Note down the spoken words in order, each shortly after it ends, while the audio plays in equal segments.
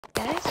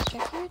Guys,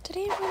 check here.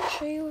 Today I'm going to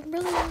show you a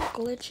really little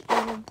glitch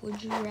in a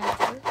Would You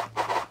Rather.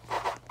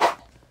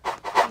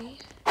 Okay.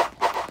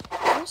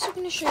 I'm also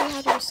going to show you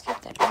how to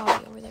escape that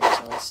Obby over there.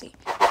 So let's see.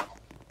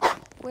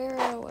 Where,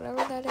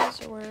 whatever that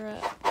is, or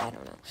I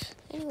don't know.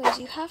 Anyways,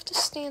 you have to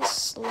stand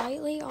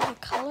slightly on a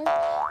color,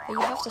 but you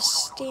have to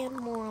stand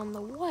more on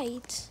the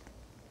white.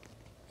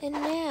 And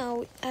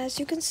now, as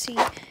you can see,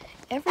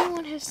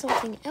 everyone has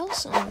something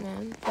else on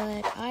them,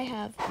 but I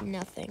have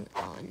nothing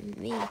on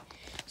me.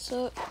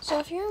 So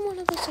if you're in one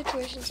of those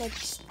situations like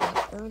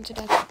burn to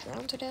death or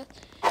drown to death,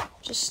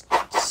 just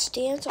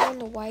stand on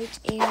the white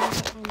and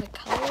on the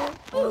color,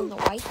 on the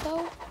white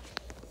though,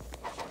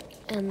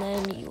 and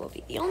then you will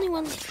be the only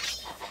one.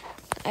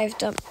 I've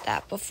done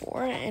that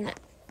before, and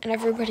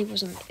everybody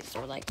was amazed. They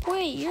were like,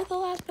 wait, you're the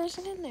last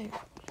person in there.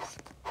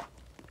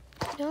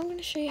 Now I'm going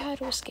to show you how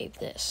to escape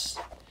this.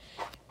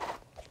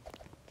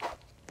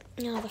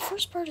 Now, the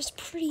first part is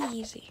pretty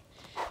easy.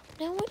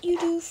 Now what you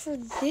do for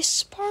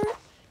this part,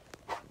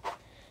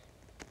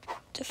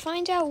 to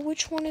find out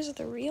which one is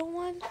the real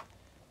one,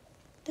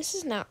 this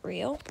is not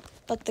real,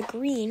 but the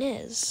green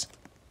is.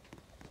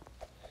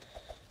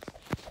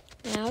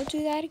 Now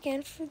do that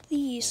again for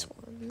these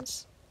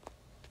ones.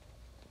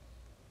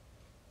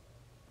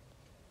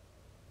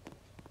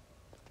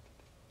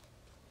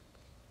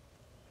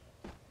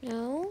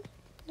 No,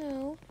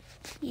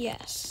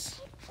 yes.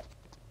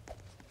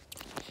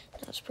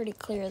 Now it's pretty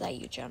clear that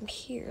you jump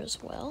here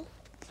as well.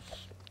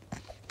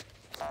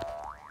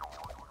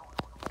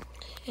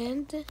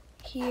 And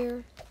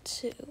here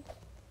too.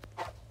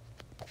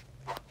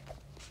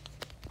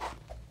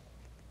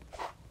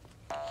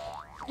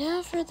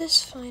 Now for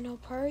this final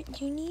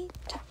part, you need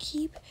to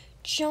keep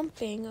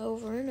jumping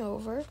over and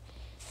over.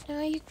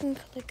 Now you can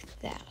click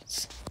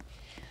that.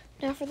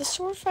 Now for the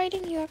sword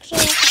fighting, you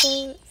actually have to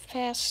go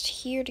past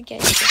here to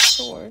get your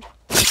sword.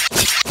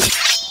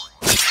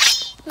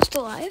 But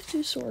still, I have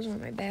 2 swords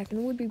on my back, and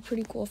it would be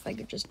pretty cool if I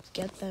could just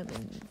get them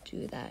and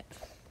do that.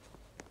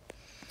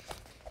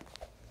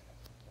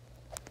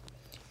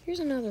 Here's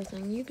another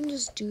thing. You can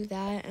just do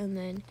that, and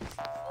then...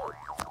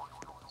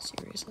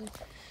 Seriously.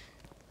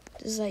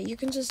 Is that you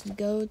can just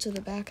go to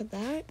the back of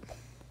that.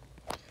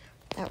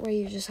 That way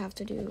you just have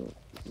to do...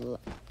 Okay.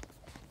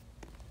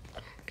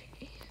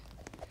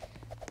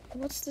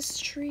 What's this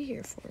tree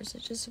here for? Is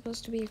it just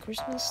supposed to be a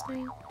Christmas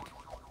thing?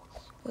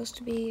 Supposed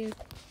to be a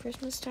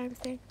Christmas time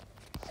thing?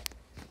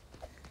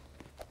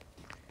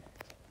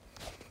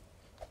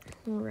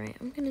 Alright,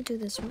 I'm gonna do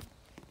this one.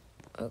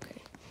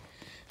 Okay.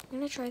 I'm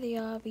gonna try the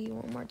Obby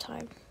one more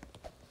time.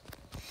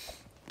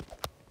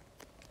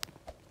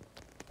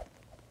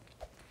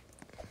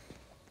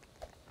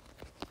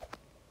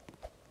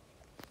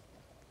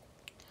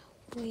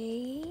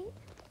 Wait.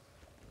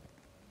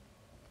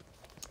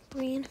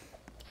 Green.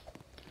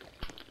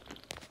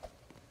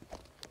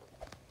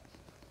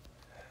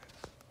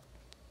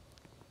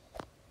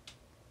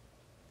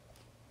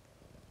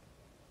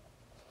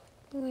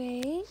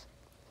 Wait.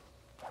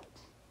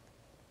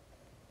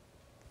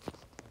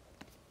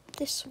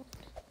 This one.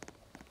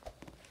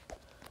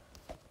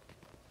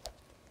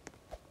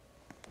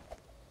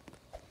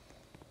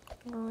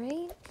 All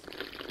right.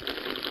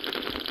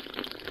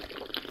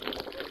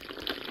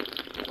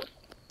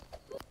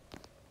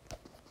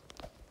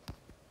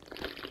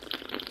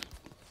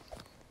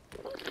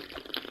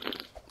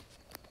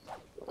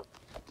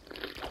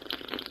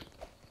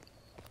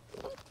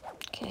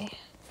 Okay.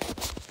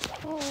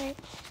 All right.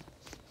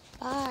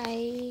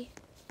 Bye.